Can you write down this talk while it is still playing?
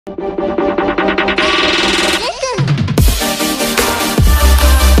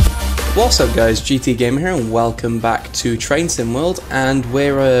What's up guys, GT Gamer here and welcome back to Train Sim World, and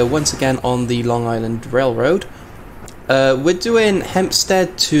we're once again on the Long Island Railroad. We're doing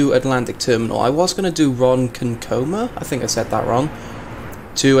Hempstead to Atlantic Terminal. I was going to do Ronkonkoma, I think I said that wrong,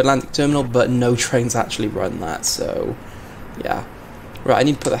 to Atlantic Terminal, but no trains actually run that, so yeah. Right, I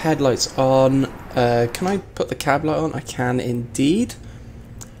need to put the headlights on. Can I put the cab light on? I can indeed.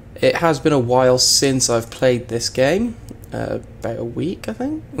 It has been a while since I've played this game. About a week, I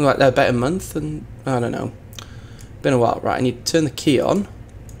think? Like, about a month, and I don't know. Been a while. Right, I need to turn the key on.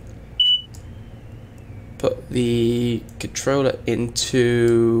 Put the controller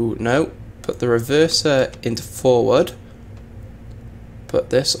into... no. Put the reverser into forward.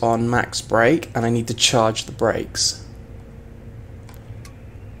 Put this on max brake, and I need to charge the brakes.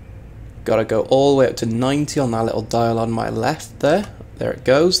 Gotta go all the way up to 90 on that little dial on my left there. There it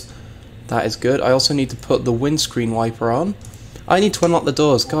goes. That is good. I also need to put the windscreen wiper on. I need to unlock the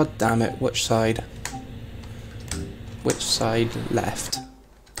doors. God damn it. Which side? Which side? Left.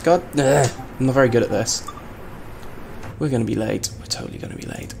 God. I'm not very good at this. We're going to be late. We're totally going to be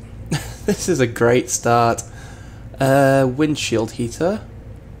late. This is a great start. Windshield heater.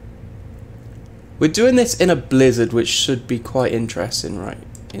 We're doing this in a blizzard, which should be quite interesting, right?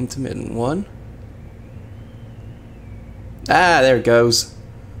 Intermittent one. Ah, there it goes.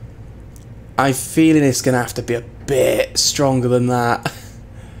 I'm feeling it's going to have to be a bit stronger than that.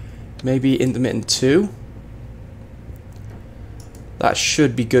 Maybe intermittent 2. That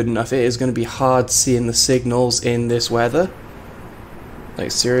should be good enough. It is going to be hard seeing the signals in this weather.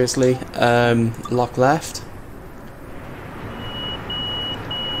 Like, seriously. Lock left.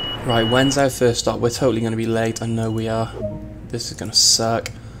 Right, when's our first stop? We're totally going to be late. I know we are. This is going to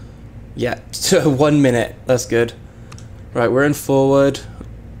suck. Yeah, 1 minute. That's good. Right, we're in forward.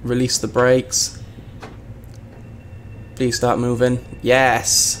 Release the brakes. Please start moving.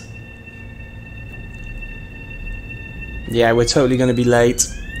 Yes! Yeah, we're totally going to be late.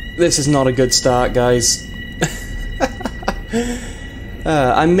 This is not a good start, guys.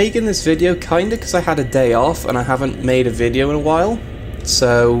 I'm making this video kinda because I had a day off and I haven't made a video in a while.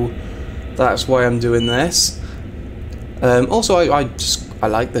 So, that's why I'm doing this. Also, I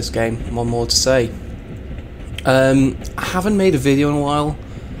like this game. One more to say. I haven't made a video in a while,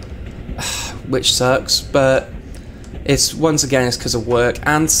 which sucks, but it's once again it's because of work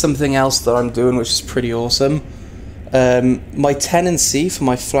and something else that I'm doing, which is pretty awesome. My tenancy for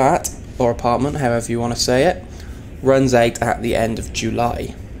my flat or apartment, however you want to say it, runs out at the end of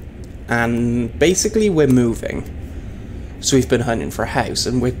July, and basically we're moving. So we've been hunting for a house,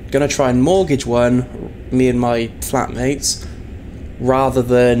 and we're gonna try and mortgage one, me and my flatmates, rather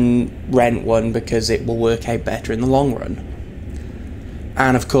than rent one because it will work out better in the long run.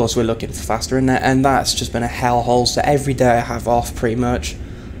 And of course we're looking for faster internet, and that's just been a hellhole, so every day I have off pretty much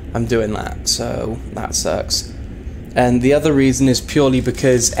I'm doing that, so that sucks. And the other reason is purely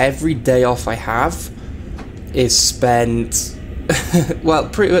because every day off I have is spent well,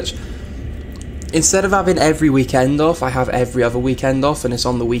 pretty much instead of having every weekend off, I have every other weekend off, and it's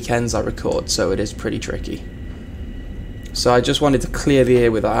on the weekends I record, so it is pretty tricky. So I just wanted to clear the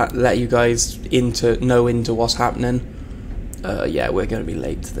air with that, let you guys know into what's happening. Yeah, we're going to be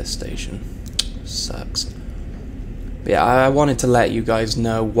late to this station. Sucks. But yeah, I wanted to let you guys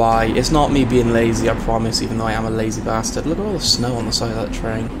know why. It's not me being lazy, I promise, even though I am a lazy bastard. Look at all the snow on the side of that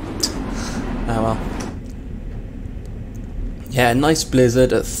train. Oh well. Yeah, nice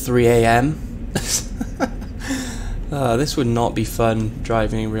blizzard at 3 AM. This would not be fun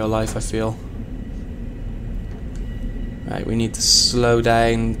driving in real life, I feel. Right, we need to slow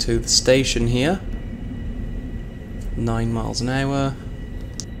down to the station here. 9 miles an hour.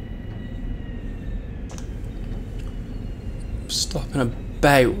 Stopping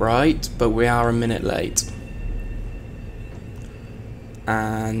about right, but we are a minute late.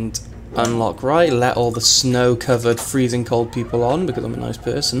 And unlock right, let all the snow-covered, freezing cold people on because I'm a nice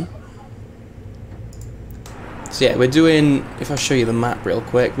person. So yeah, we're doing, if I show you the map real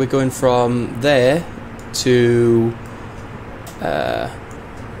quick, we're going from there to...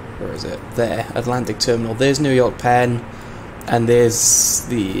 where is it? There, Atlantic Terminal. There's New York Penn, and there's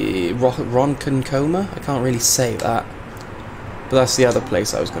the Ronkonkoma. I can't really say that, but that's the other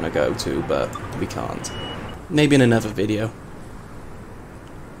place I was going to go to, but we can't. Maybe in another video.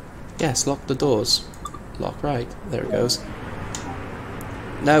 Yes, lock the doors. Lock right. There it goes.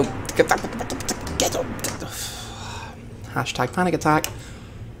 No. Get up. Hashtag panic attack.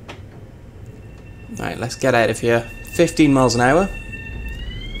 Right, let's get out of here. 15 miles an hour.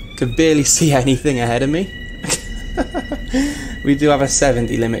 Could barely see anything ahead of me. We do have a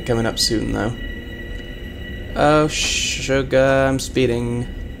 70 limit coming up soon, though. Oh, sugar, I'm speeding.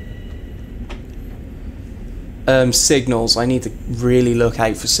 Signals. I need to really look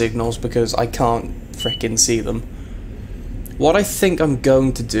out for signals because I can't frickin' see them. What I think I'm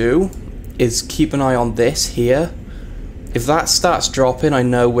going to do is keep an eye on this here. If that starts dropping, I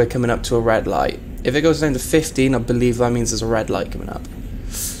know we're coming up to a red light. If it goes down to 15, I believe that means there's a red light coming up.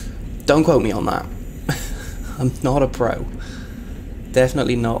 Don't quote me on that. I'm not a pro.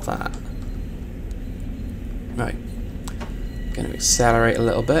 Definitely not that. Right. Going to accelerate a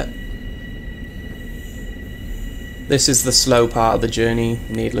little bit. This is the slow part of the journey,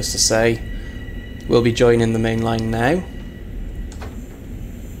 needless to say. We'll be joining the main line now.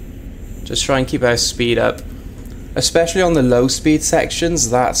 Just try and keep our speed up. Especially on the low speed sections,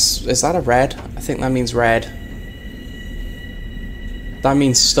 is that a red? I think that means red. That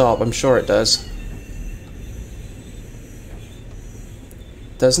means stop, I'm sure it does.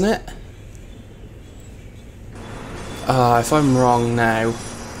 Doesn't it? Ah, if I'm wrong now.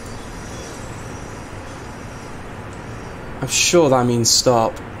 I'm sure that means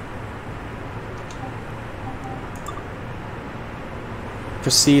stop.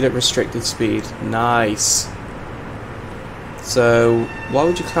 Proceed at restricted speed. Nice. So, what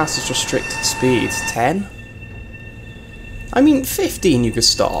would you class as restricted speed? 10? I mean, 15 you could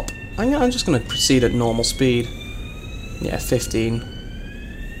stop. I'm just going to proceed at normal speed. Yeah, 15.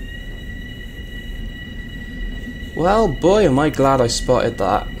 Well, boy, am I glad I spotted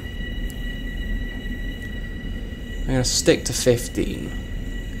that. I'm going to stick to 15.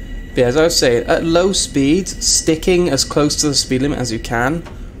 But yeah, as I was saying, at low speed, sticking as close to the speed limit as you can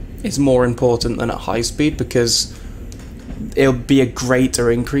is more important than at high speed because it'll be a greater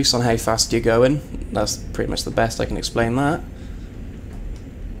increase on how fast you're going. That's pretty much the best I can explain that.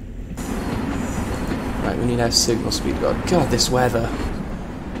 Right, we need our signal speed. God, this weather.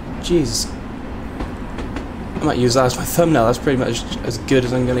 Jeez. I might use that as my thumbnail. That's pretty much as good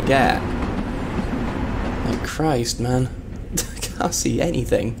as I'm going to get. Like, Christ, man. I can't see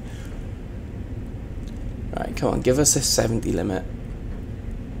anything. Right, come on, give us this 70 limit.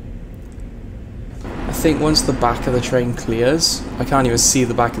 I think once the back of the train clears, I can't even see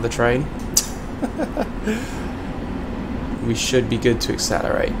the back of the train. We should be good to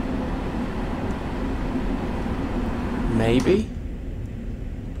accelerate. Maybe?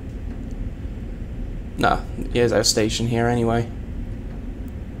 No, here's our station here anyway.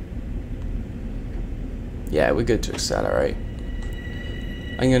 Yeah, we're good to accelerate.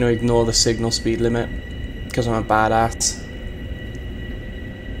 I'm going to ignore the signal speed limit because I'm a badass.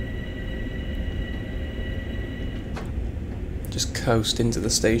 Just coast into the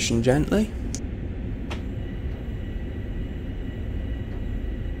station gently.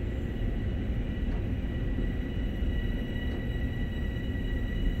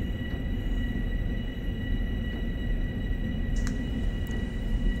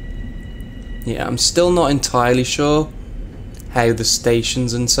 Yeah, I'm still not entirely sure how the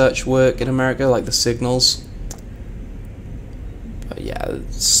stations and such work in America, like the signals. But yeah,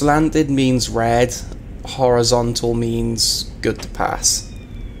 slanted means red, horizontal means good to pass.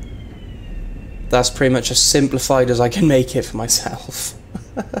 That's pretty much as simplified as I can make it for myself.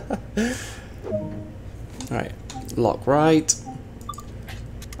 Alright, lock right.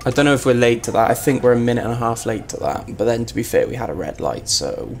 I don't know if we're late to that. I think we're a minute and a half late to that. But then, to be fair, we had a red light,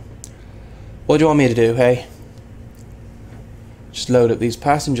 so... What do you want me to do, hey? Just load up these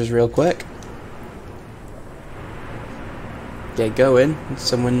passengers real quick. Get going.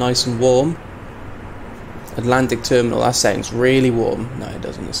 Somewhere nice and warm. Atlantic Terminal, that sounds really warm. No, it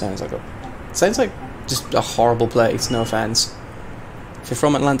doesn't. It sounds like just a horrible place, no offense. If you're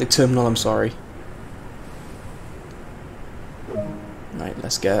from Atlantic Terminal, I'm sorry. Right,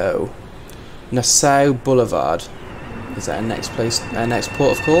 let's go. Nassau Boulevard. Is that our next place, our next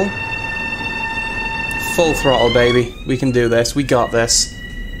port of call? Full throttle, baby. We can do this. We got this.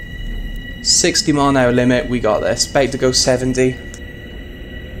 60 mile an hour limit. We got this. About to go 70.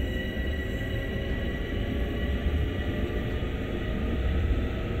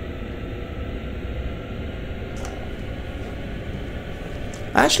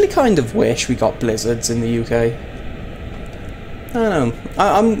 I actually kind of wish we got blizzards in the UK. I don't know.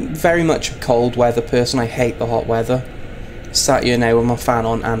 I'm very much a cold weather person. I hate the hot weather. Sat here now with my fan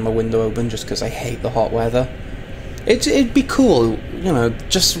on and my window open just because I hate the hot weather. It'd be cool, you know,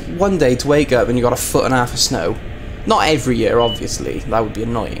 just one day to wake up and you got a foot and a half of snow. Not every year, obviously. That would be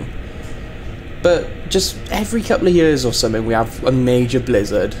annoying. But just every couple of years or something, we have a major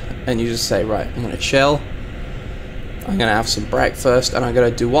blizzard and you just say, right, I'm going to chill. I'm going to have some breakfast and I'm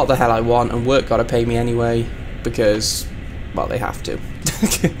going to do what the hell I want and work got to pay me anyway because Well, they have to.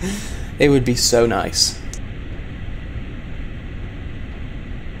 It would be so nice.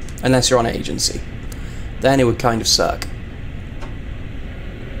 Unless you're on agency. Then it would kind of suck.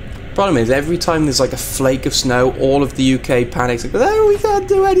 Problem is, every time there's like a flake of snow, all of the UK panics, like, oh, we can't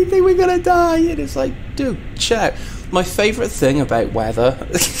do anything, we're gonna die. And it's like, dude, check. My favourite thing about weather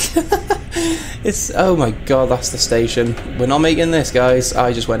is, oh my god, that's the station. We're not making this, guys.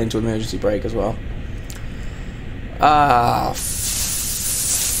 I just went into emergency brake as well. I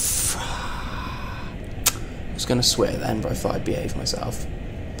was gonna swear then, but I thought I'd behave myself.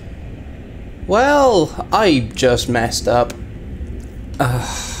 Well, I just messed up.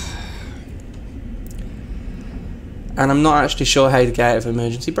 And I'm not actually sure how to get out of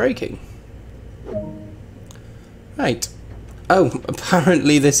emergency braking. Right. Oh,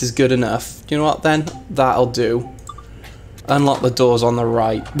 apparently this is good enough. Do you know what then? That'll do. Unlock the doors on the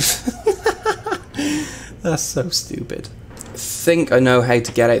right. That's so stupid. I think I know how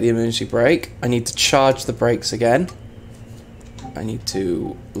to get out the emergency brake. I need to charge the brakes again. I need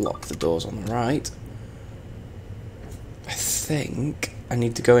to lock the doors on the right. I think I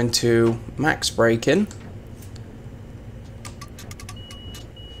need to go into max braking.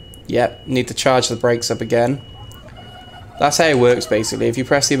 Yep, need to charge the brakes up again. That's how it works basically. If you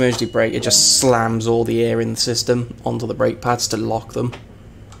press the emergency brake, it just slams all the air in the system onto the brake pads to lock them.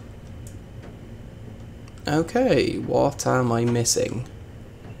 Okay, what am I missing?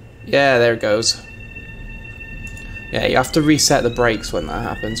 Yeah, there it goes. Yeah, you have to reset the brakes when that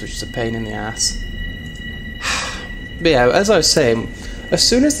happens, which is a pain in the ass. But yeah, as I was saying, as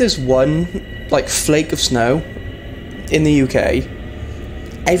soon as there's one, like, flake of snow in the UK,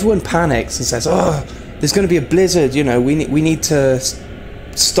 everyone panics and says, oh, there's going to be a blizzard, you know, we need to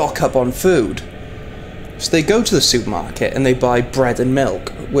stock up on food. So they go to the supermarket and they buy bread and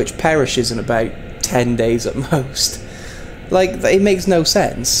milk, which perishes in about 10 days at most. Like, it makes no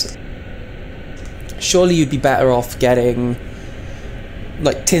sense. Surely you'd be better off getting,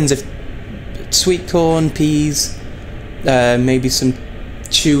 like, tins of sweet corn, peas, maybe some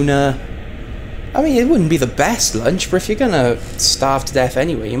tuna. I mean, it wouldn't be the best lunch, but if you're gonna starve to death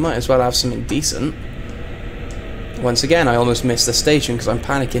anyway, you might as well have something decent. Once again, I almost missed the station because I'm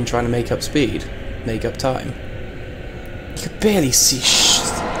panicking trying to make up speed, make up time. You could barely see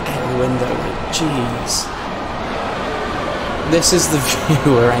out the window, like, jeez. This is the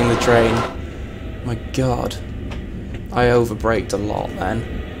view around the train. My god. I overbraked a lot then.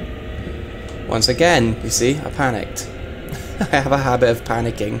 Once again, you see, I panicked. I have a habit of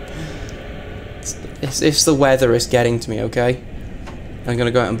panicking. It's the weather is getting to me, okay? I'm gonna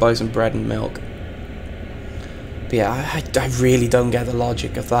go out and buy some bread and milk. But yeah, I really don't get the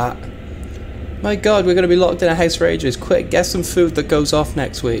logic of that. My god, we're gonna be locked in a house for ages. Quick, get some food that goes off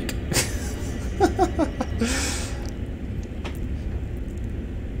next week.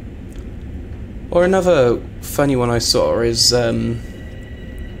 Or another funny one I saw is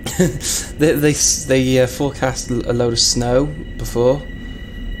they forecast a load of snow before.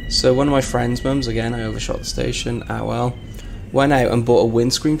 So one of my friend's mums, again I overshot the station, went out and bought a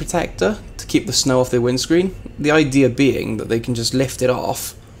windscreen protector to keep the snow off their windscreen. The idea being that they can just lift it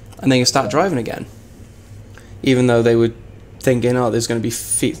off and then you start driving again. Even though they were thinking, oh, there's going to be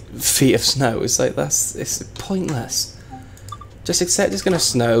feet of snow. It's like, it's pointless. Just accept it's going to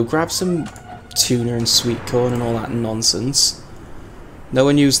snow, grab some tuna and sweet corn and all that nonsense. No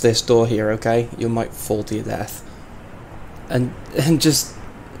one use this door here, okay? You might fall to your death. And just,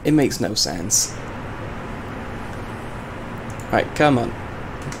 it makes no sense. Right, come on.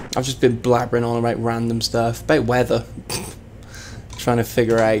 I've just been blabbering on about random stuff, about weather. Trying to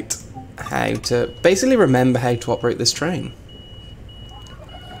figure out how to, basically remember how to operate this train.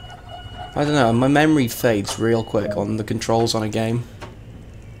 I don't know, my memory fades real quick on the controls on a game.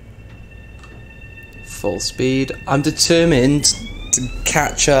 Full speed. I'm determined to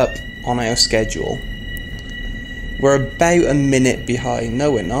catch up on our schedule. We're about a minute behind.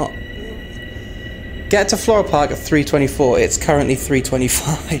 No, we're not. Get to Floral Park at 3:24. It's currently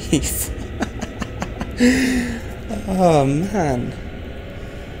 3:25. Oh man,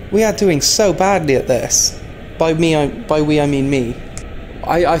 we are doing so badly at this. By we I mean me.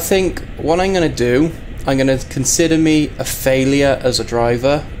 I think what I'm gonna do, I'm gonna consider me a failure as a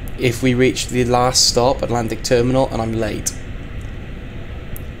driver if we reach the last stop, Atlantic Terminal, and I'm late.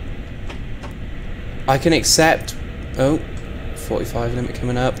 I can accept... Oh, 45 limit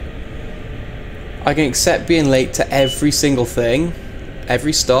coming up. I can accept being late to every single thing,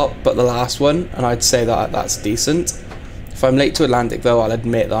 every stop, but the last one, and I'd say that that's decent. If I'm late to Atlantic, though, I'll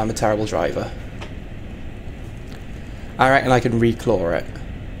admit that I'm a terrible driver. I reckon I can reclaw it.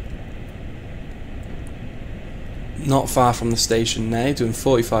 Not far from the station now, doing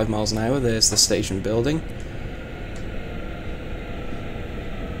 45 miles an hour. There's the station building.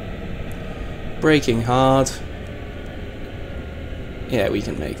 Braking hard. Yeah, we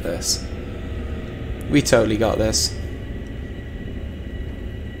can make this. We totally got this.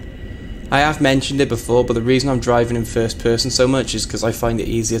 I have mentioned it before, but the reason I'm driving in first person so much is because I find it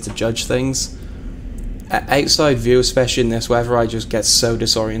easier to judge things. Outside view, especially in this weather, I just get so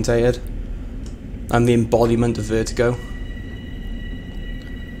disorientated. I'm the embodiment of vertigo.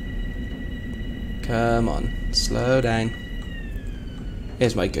 Come on, slow down.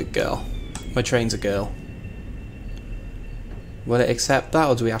 Here's my good girl. My train's a girl. Will it accept that,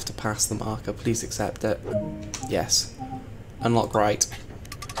 or do we have to pass the marker? Please accept it. Yes. Unlock right.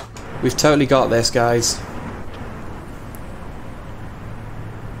 We've totally got this, guys.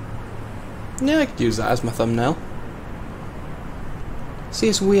 Yeah, I could use that as my thumbnail. See,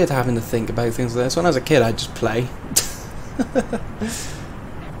 it's weird having to think about things like this. When I was a kid, I'd just play.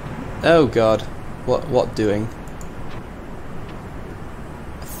 Oh god. What doing?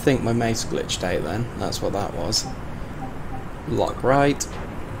 I think my mouse glitched out then. That's what that was. Lock right.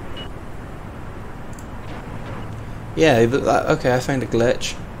 Yeah, okay, I found a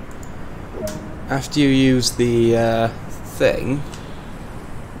glitch. After you use the thing,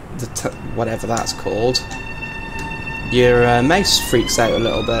 whatever that's called, your mouse freaks out a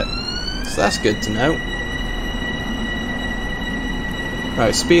little bit. So that's good to know.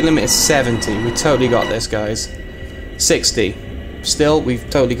 Right, speed limit is 70. We totally got this, guys. 60. Still, we've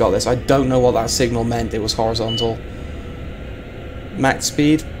totally got this. I don't know what that signal meant. It was horizontal. Max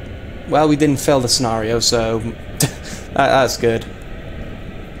speed. Well, we didn't fill the scenario, so that's good.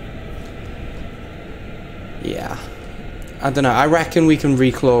 Yeah. I don't know. I reckon we can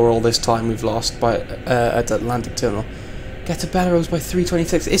reclaw all this time we've lost by at Atlantic Terminal. Get to Bellerose by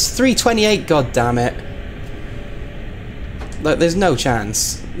 3:26. It's 3:28. God damn it! Like, there's no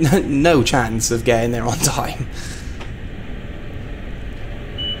chance, no chance of getting there on time.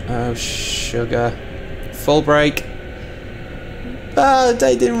 Oh sugar! Full brake. Oh,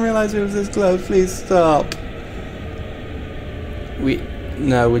 I didn't realise it was this close. Please stop.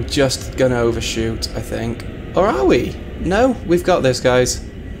 No, we're just gonna overshoot, I think. Or are we? No, we've got this, guys.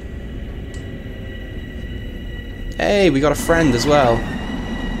 Hey, we got a friend as well.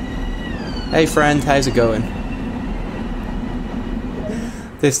 Hey friend, how's it going?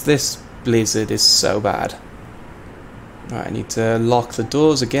 This blizzard is so bad. Right, I need to lock the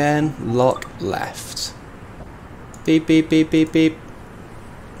doors again. Lock left. Beep, beep, beep, beep, beep.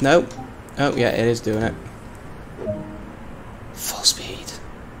 Nope. Oh, yeah, it is doing it. Full speed.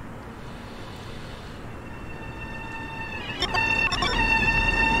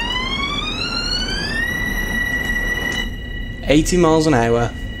 $80 miles an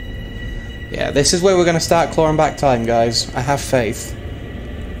hour. Yeah, this is where we're going to start clawing back time, guys. I have faith.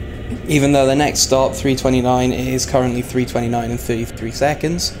 Even though the next stop, 3:29, is currently 3:29 and 33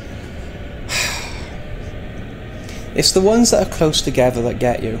 seconds. It's the ones that are close together that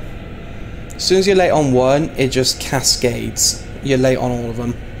get you. As soon as you're late on one, it just cascades. You're late on all of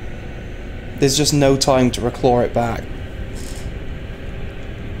them. There's just no time to reclaw it back.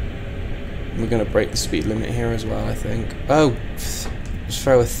 We're going to break the speed limit here as well, I think. Oh, just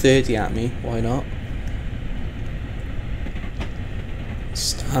throw a 30 at me. Why not?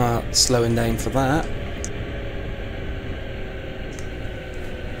 Start slowing down for that.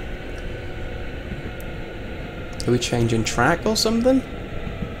 Are we changing track or something?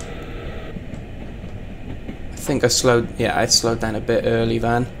 I think I slowed down a bit early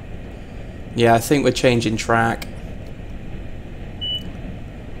then. Yeah, I think we're changing track.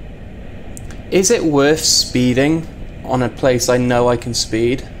 Is it worth speeding on a place I know I can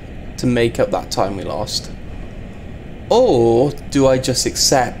speed to make up that time we lost? Or do I just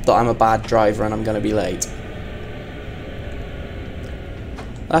accept that I'm a bad driver and I'm going to be late?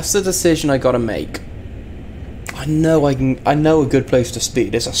 That's the decision I got to make. I know a good place to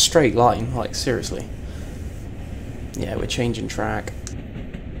speed. It's a straight line, like seriously. Yeah, we're changing track.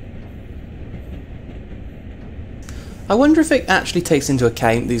 I wonder if it actually takes into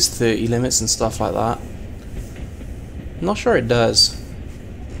account these 30 limits and stuff like that. I'm not sure it does.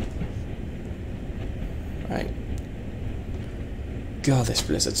 Right. God, this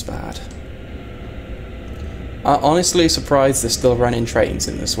blizzard's bad. I'm honestly surprised they're still running trains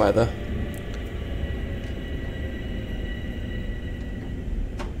in this weather.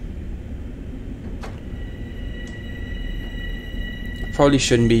 Probably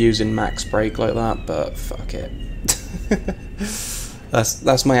shouldn't be using max brake like that, but fuck it.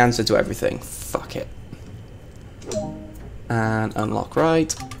 That's my answer to everything. Fuck it. And unlock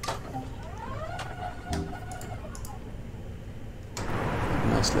right.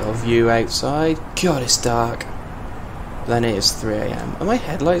 Little view outside. God, it's dark. Then it is 3 AM. Are my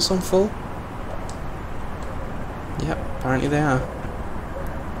headlights on full? Yep, apparently they are.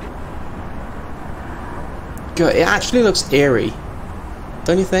 God, it actually looks eerie.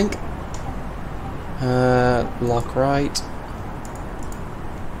 Don't you think? Lock right.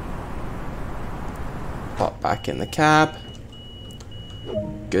 Pop back in the cab.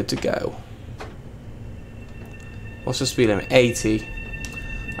 Good to go. What's the speed limit? 80.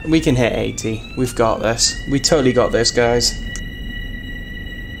 We can hit 80. We've got this. We totally got this, guys.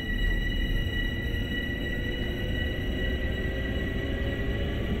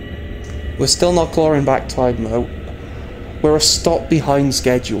 We're still not clawing back time though. We're a stop behind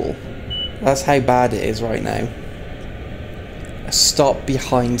schedule. That's how bad it is right now. A stop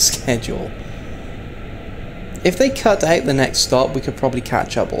behind schedule. If they cut out the next stop, we could probably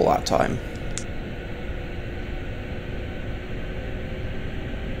catch up all that time.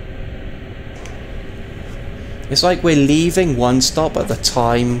 It's like we're leaving one stop at the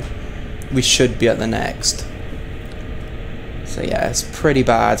time we should be at the next. So yeah, it's pretty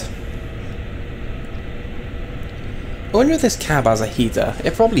bad. I wonder if this cab has a heater.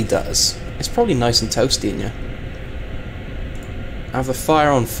 It probably does. It's probably nice and toasty in here. I have the fire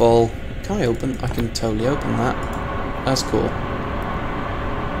on full. Can I open? I can totally open that. That's cool.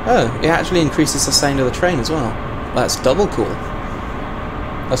 Oh, it actually increases the sound of the train as well. That's double cool.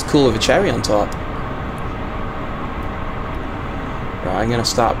 That's cool with a cherry on top. Right, I'm going to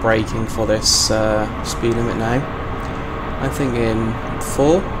start braking for this speed limit now. I'm thinking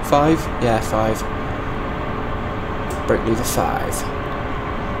 4? 5? Yeah, 5. Brake lever 5.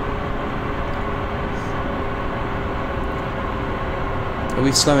 Are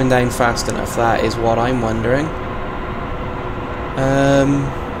we slowing down fast enough? That is what I'm wondering.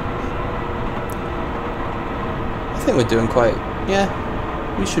 I think we're doing quite... Yeah,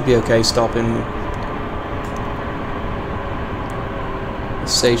 we should be okay stopping. The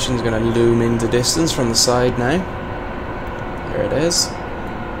station's going to loom into distance from the side now. There it is.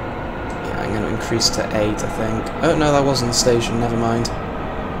 Yeah, I'm going to increase to 8, I think. Oh, no, that wasn't the station. Never mind.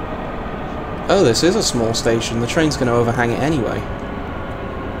 Oh, this is a small station. The train's going to overhang it anyway.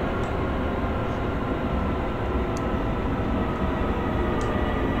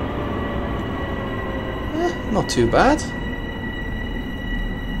 Not too bad.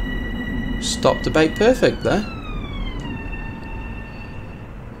 Stopped about perfect there.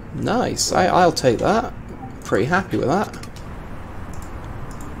 Nice. I'll take that. Pretty happy with that.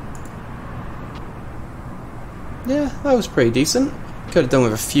 Yeah, that was pretty decent. Could have done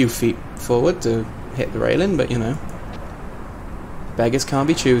with a few feet forward to hit the railing, but you know. Beggars can't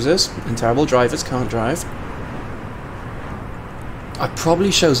be choosers, and terrible drivers can't drive. I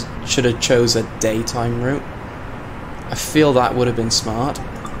probably should have chose a daytime route. I feel that would have been smart.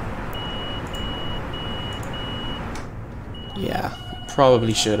 Yeah,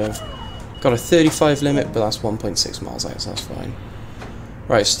 probably should have. Got a 35 limit, but that's 1.6 miles out, so that's fine.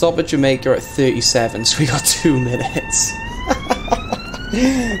 Right, stop at Jamaica at 37, so we got 2 minutes.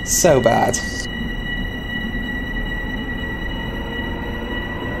 So bad.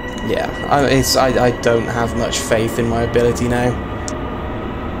 Yeah, I don't have much faith in my ability now.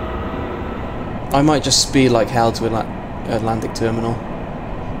 I might just speed like hell to Atlantic Terminal.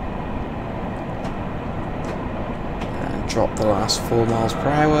 And drop the last 4 miles per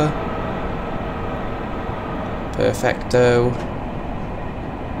hour. Perfecto.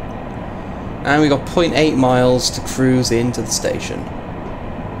 And we got 0.8 miles to cruise into the station.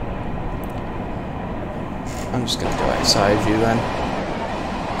 I'm just going to go outside view then.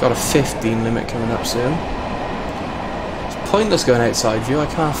 Got a 15 limit coming up soon. It's pointless going outside view, I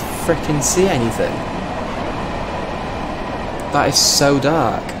can't frickin' see anything. That is so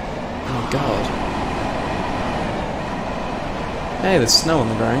dark. Oh god. Hey, there's snow on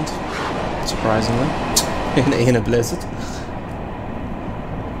the ground. Surprisingly. in a blizzard.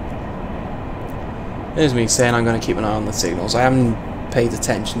 There's me saying I'm going to keep an eye on the signals. I haven't paid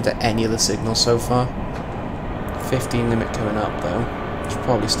attention to any of the signals so far. 15 limit coming up though. Should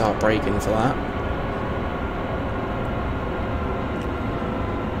probably start braking for that.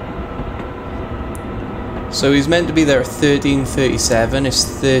 So he's meant to be there at 13:37. It's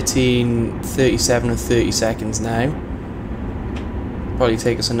 13:37 and 30 seconds now. Probably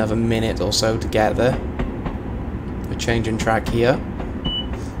take us another minute or so to get there. We're changing track here.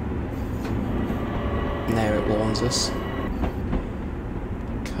 Now it warns us.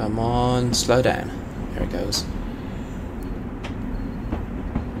 Come on, slow down. There it goes.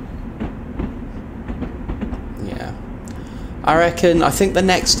 Yeah. I think the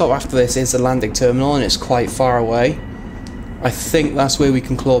next stop after this is the landing terminal, and it's quite far away. I think that's where we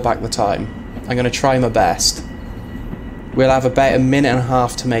can claw back the time. I'm going to try my best. We'll have about a minute and a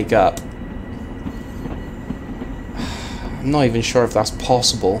half to make up. I'm not even sure if that's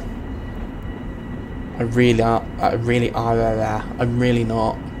possible. I'm really not.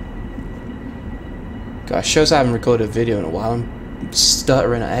 God, it shows I haven't recorded a video in a while. I'm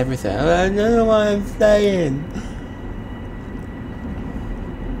stuttering at everything. I don't know what I'm saying.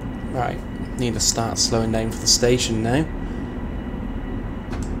 Right, need to start slowing down for the station now.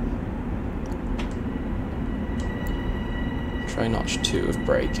 Try notch 2 of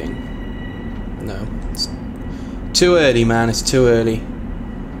braking. No, it's too early, man. It's too early.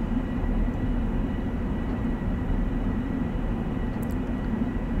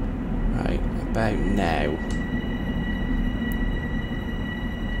 Right, about now.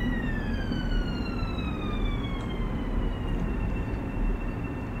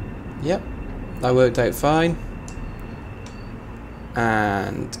 Yep, that worked out fine.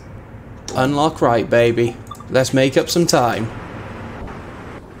 And unlock right, baby. Let's make up some time.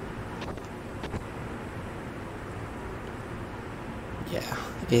 Yeah,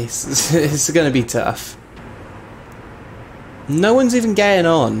 it's gonna be tough. No one's even getting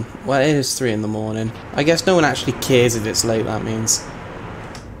on. Well, it is 3 in the morning. I guess no one actually cares if it's late, that means.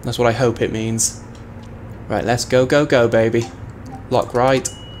 That's what I hope it means. Right, let's go, go, go, baby. Lock right.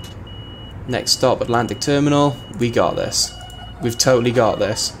 Next stop, Atlantic Terminal. We got this. We've totally got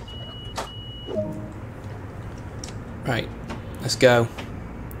this. Right, let's go.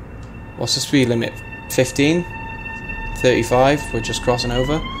 What's the speed limit? 15? 35? We're just crossing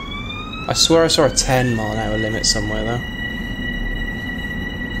over. I swear I saw a 10-mile-an-hour limit somewhere, though.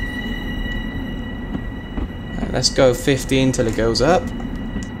 Right, let's go 15 till it goes up.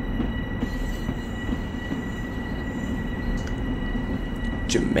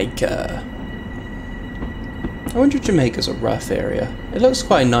 Jamaica. I wonder if Jamaica's a rough area. It looks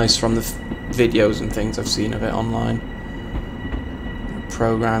quite nice from the videos and things I've seen of it online.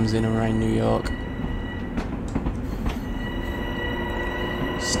 Programs in and around New York.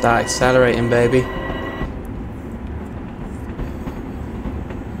 Start accelerating, baby.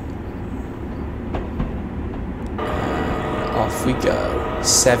 And off we go.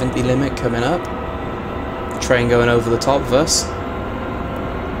 70 limit coming up. Train going over the top of us.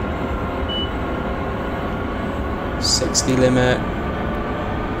 60 limit.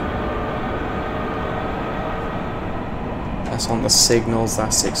 That's on the signals,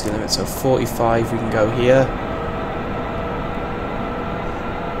 that's 60 limit. So 45 we can go here.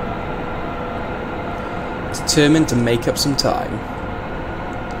 Determined to make up some time.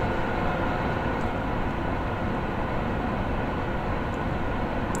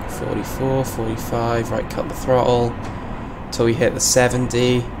 .44, 45, right, cut the throttle till we hit the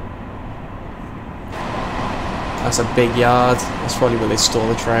 70. That's a big yard. That's probably where they store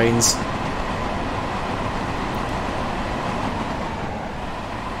the trains.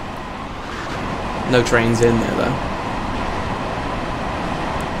 No trains in there though.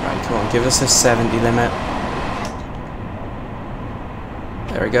 Right, come on, give us a 70 limit.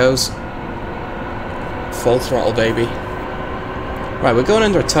 There it goes. Full throttle, baby. Right, we're going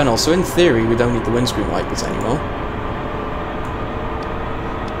under a tunnel, so in theory we don't need the windscreen wipers anymore.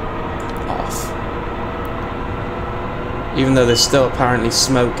 Off. Even though there's still apparently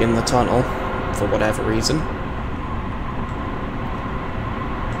smoke in the tunnel, for whatever reason.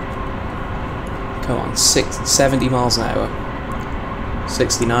 Come on, 70 miles an hour.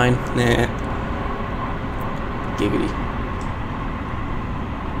 69, nah. Giggity.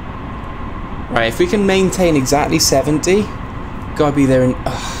 Right, if we can maintain exactly 70, gotta be there in, no,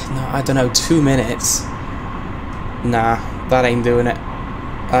 I don't know, 2 minutes. Nah, that ain't doing it.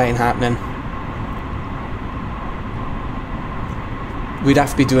 That ain't happening. We'd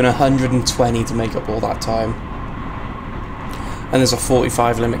have to be doing 120 to make up all that time. And there's a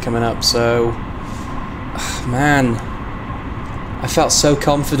 45 limit coming up, so... man. I felt so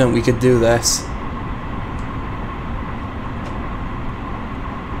confident we could do this.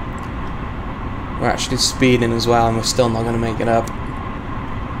 We're actually speeding as well, and we're still not going to make it up.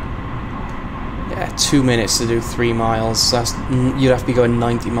 Yeah, 2 minutes to do 3 miles. That's, you'd have to be going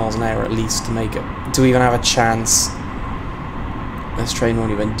 90 miles an hour at least to make it. To even have a chance. This train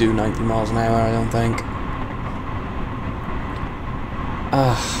won't even do 90 miles an hour, I don't think.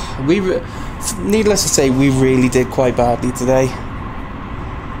 Needless to say, we really did quite badly today.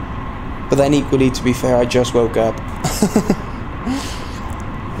 But then equally, to be fair, I just woke up.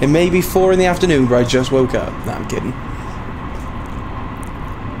 It may be 4 in the afternoon, but I just woke up. No, I'm kidding.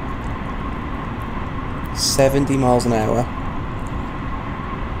 70 miles an hour.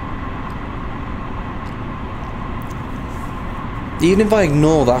 Even if I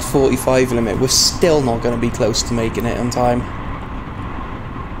ignore that 45 limit, we're still not going to be close to making it on time.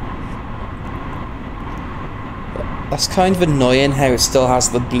 That's kind of annoying how it still has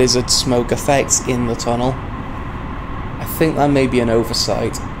the blizzard smoke effects in the tunnel. I think that may be an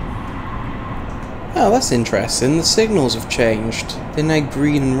oversight. Oh, that's interesting. The signals have changed. They're now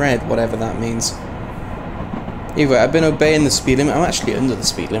green and red, whatever that means. Anyway, I've been obeying the speed limit. I'm actually under the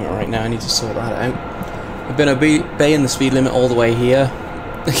speed limit right now. I need to sort that out. I've been obeying the speed limit all the way here.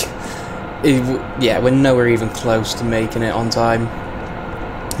 Yeah, we're nowhere even close to making it on time.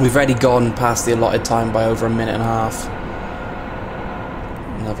 We've already gone past the allotted time by over a minute and a half.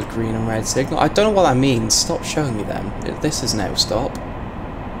 Another green and red signal. I don't know what that means. Stop showing me them. This is now stop.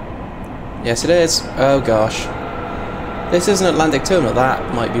 Yes, it is. Oh gosh. This is an Atlantic terminal.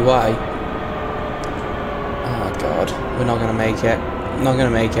 That might be why. Oh god. We're not going to make it. Not going to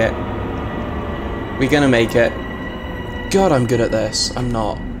make it. We're going to make it. God, I'm good at this. I'm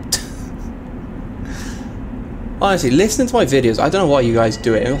not. Honestly, listening to my videos, I don't know why you guys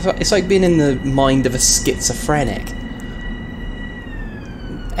do it. It's like being in the mind of a schizophrenic.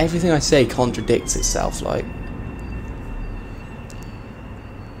 Everything I say contradicts itself, like.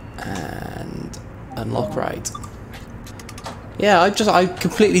 And unlock right. Yeah, I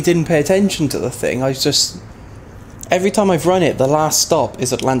completely didn't pay attention to the thing. I just, every time I've run it, the last stop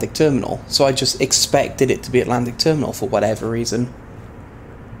is Atlantic Terminal. So I just expected it to be Atlantic Terminal for whatever reason.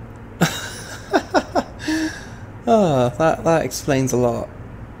 Oh, that explains a lot.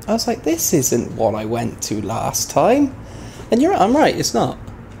 I was like, this isn't what I went to last time. And I'm right, it's not.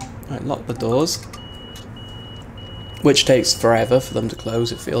 Right, lock the doors. Which takes forever for them to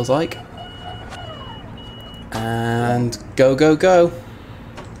close, it feels like. And go, go, go.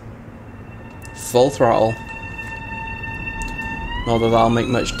 Full throttle. Not that that'll make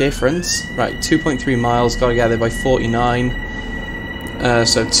much difference. Right, 2.3 miles, gotta get there by 49.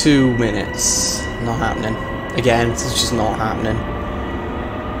 So 2 minutes. Not happening. Again, it's just not happening.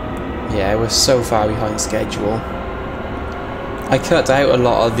 Yeah, we're so far behind schedule. I cut out a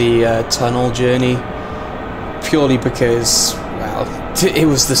lot of the tunnel journey purely because, well, it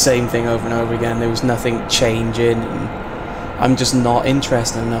was the same thing over and over again. There was nothing changing, and I'm just not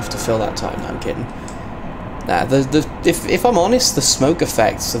interested enough to fill that time. No, I'm kidding. Nah, if I'm honest, the smoke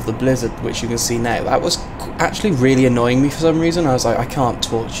effects of the blizzard, which you can see now, that was actually really annoying me for some reason. I was like, I can't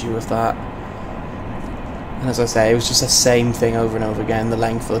torture you with that. And as I say, it was just the same thing over and over again, the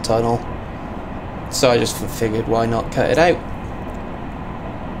length of the tunnel. So I just figured, why not cut it out?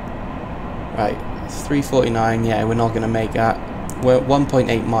 Right, 3:49, yeah, we're not going to make that. We're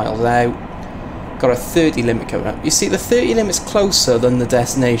 1.8 miles out. Got a 30 limit coming up. You see, the 30 limit's closer than the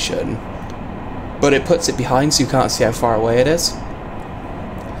destination, but it puts it behind so you can't see how far away it is.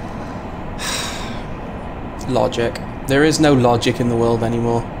 Logic. There is no logic in the world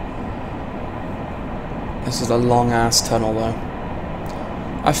anymore. This is a long-ass tunnel, though.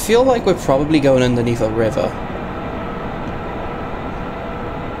 I feel like we're probably going underneath a river.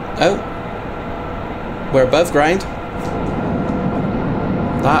 Oh. We're above ground.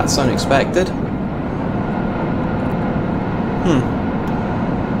 That's unexpected. I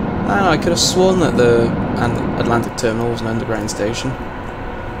don't know, I could have sworn that the Atlantic Terminal was an underground station.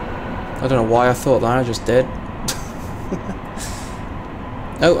 I don't know why I thought that, I just did.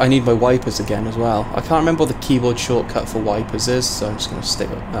 Oh, I need my wipers again as well. I can't remember what the keyboard shortcut for wipers is, so I'm just going to stick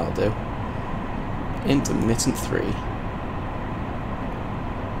with it. That'll do. Intermittent 3.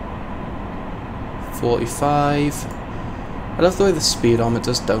 45. I love the way the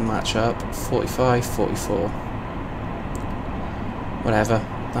speedometers don't match up. 45, 44. Whatever.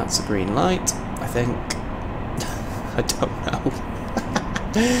 That's a green light, I think. I don't know.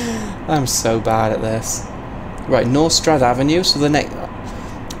 I'm so bad at this. Right, Northstrad Avenue, so the next...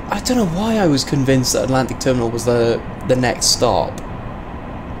 I don't know why I was convinced that Atlantic Terminal was the next stop.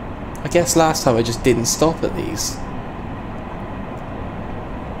 I guess last time I just didn't stop at these.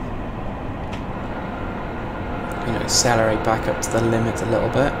 You know, accelerate back up to the limit a little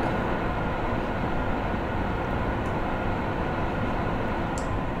bit.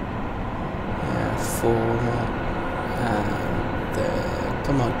 Yeah, 4 more. And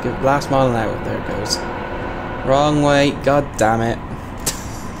come on, last mile an hour. There it goes. Wrong way. God damn it.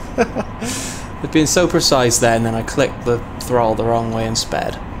 It's been so precise then I clicked the throttle the wrong way and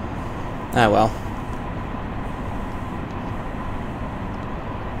sped. Ah well.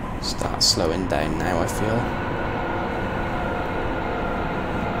 Start slowing down now, I feel.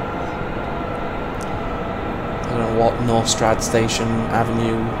 I don't know what Northstrad Station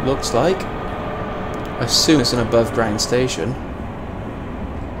Avenue looks like. I assume it's an above ground station.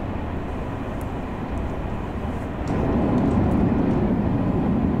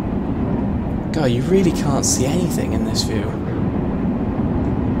 God, you really can't see anything in this view.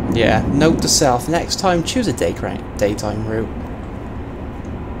 Yeah, note to self, next time choose a daytime route.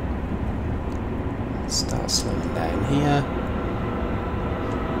 Start slowing down here.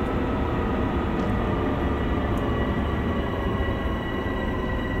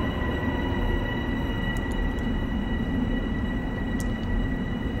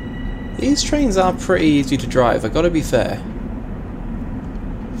 These trains are pretty easy to drive, I've got to be fair.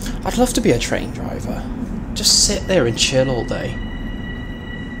 I'd love to be a train driver. Just sit there and chill all day.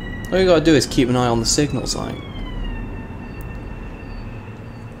 All you gotta do is keep an eye on the signal sign.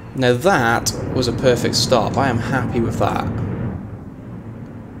 Now that was a perfect stop. I am happy with that.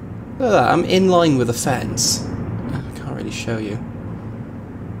 Look at that, I'm in line with the fence. I can't really show you.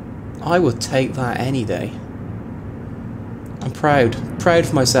 I would take that any day. I'm proud. Proud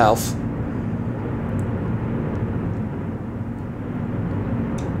of myself.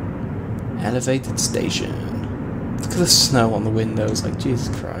 Elevated station. Look at the snow on the windows, like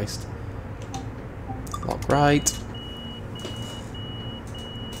Jesus Christ. Lock right.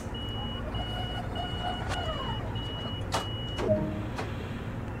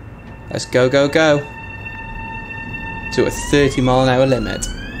 Let's go, go, go. To a 30-mile-an-hour limit.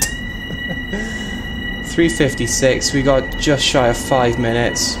 3:56, we got just shy of 5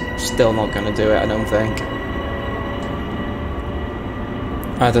 minutes. Still not gonna do it, I don't think.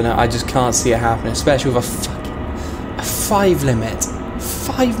 I don't know, I just can't see it happening, especially with a 5 limit.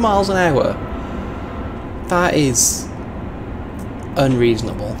 5 miles an hour. That is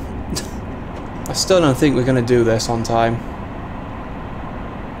unreasonable. I still don't think we're going to do this on time.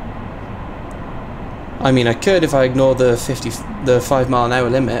 I mean, I could if I ignore the 5 mile an hour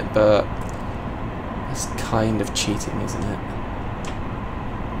limit, but that's kind of cheating, isn't it?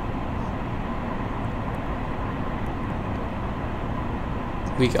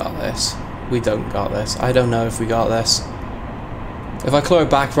 We got this. We don't got this. I don't know if we got this. If I claw it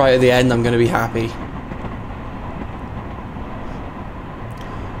back right at the end, I'm going to be happy.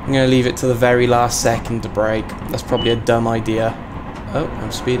 I'm going to leave it to the very last second to brake. That's probably a dumb idea. Oh,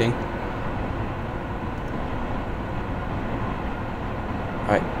 I'm speeding.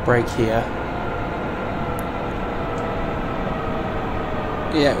 Right, brake here.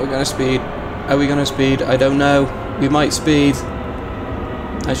 Yeah, we're going to speed. Are we going to speed? I don't know. We might speed.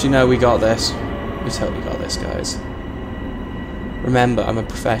 Actually, no, we got this. We totally got this, guys. Remember, I'm a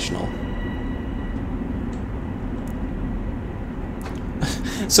professional.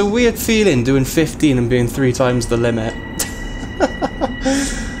 It's a weird feeling doing 15 and being 3 times the limit.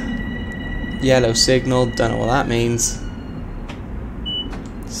 Yellow signal, don't know what that means.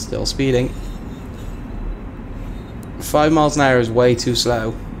 Still speeding. 5 miles an hour is way too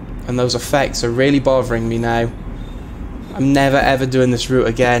slow. And those effects are really bothering me now. I'm never ever doing this route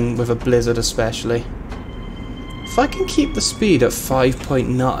again, with a blizzard especially. If I can keep the speed at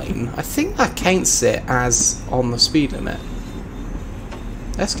 5.9, I think that counts it as on the speed limit.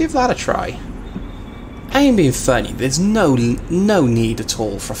 Let's give that a try. I ain't being funny, there's no need at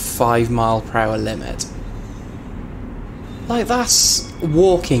all for a 5 mile per hour limit. Like, that's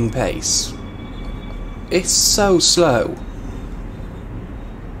walking pace. It's so slow.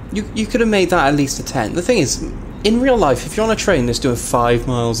 You could have made that at least a 10. The thing is, in real life, if you're on a train that's doing 5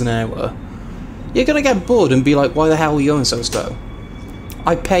 miles an hour, you're going to get bored and be like, why the hell are you going so slow?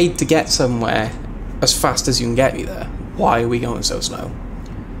 I paid to get somewhere as fast as you can get me there. Why are we going so slow?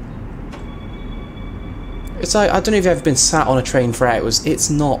 It's like, I don't know if you've ever been sat on a train for hours. It's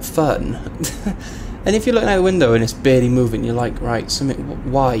not fun. And if you're looking out the window and it's barely moving, you're like, right,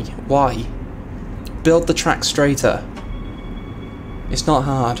 why? Why? Build the track straighter. It's not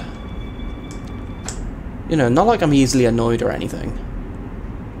hard. You know, not like I'm easily annoyed or anything.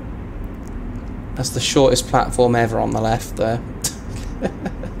 That's the shortest platform ever on the left there.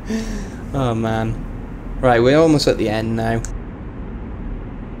 Oh man. Right, we're almost at the end now.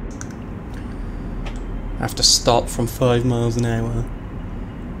 I have to stop from 5 miles an hour.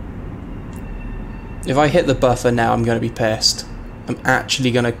 If I hit the buffer now, I'm going to be pissed. I'm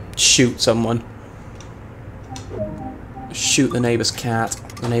actually going to shoot someone. Shoot the neighbour's cat.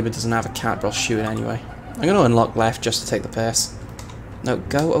 The neighbour doesn't have a cat, but I'll shoot it anyway. I'm going to unlock left just to take the piss. No,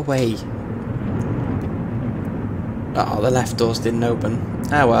 go away. Oh, the left doors didn't open.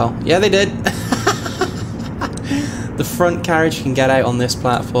 Ah well. Yeah, they did. The front carriage can get out on this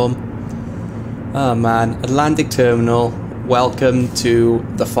platform. Oh man. Atlantic Terminal. Welcome to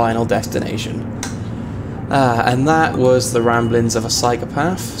the final destination. And that was the ramblings of a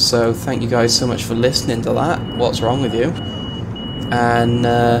psychopath. So thank you guys so much for listening to that. What's wrong with you? And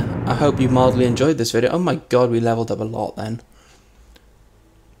I hope you mildly enjoyed this video. Oh my god, we leveled up a lot then.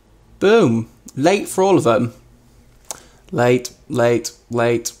 Boom. Late for all of them. Late, late,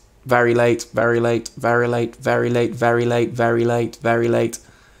 late, very late, very late, very late, very late, very late, very late, very late.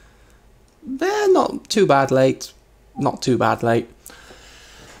 Not too bad late. Not too bad late.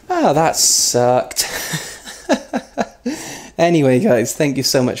 Ah, that sucked. Anyway, guys, thank you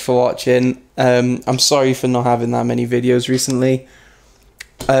so much for watching. I'm sorry for not having that many videos recently.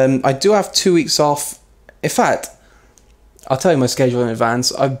 I do have 2 weeks off. In fact, I'll tell you my schedule in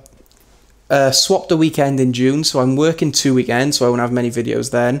advance. I've swapped a weekend in June, so I'm working 2 weekends, so I won't have many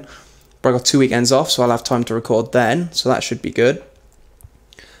videos then. But I got 2 weekends off, so I'll have time to record then, so that should be good.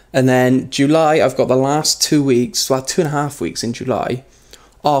 And then July, I've got the last 2 weeks, like 2.5 weeks in July,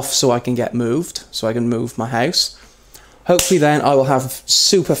 off so I can get moved, so I can move my house. Hopefully then I will have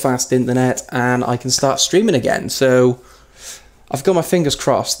super fast internet and I can start streaming again. So I've got my fingers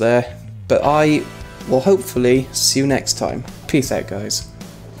crossed there, but I will hopefully see you next time. Peace out, guys.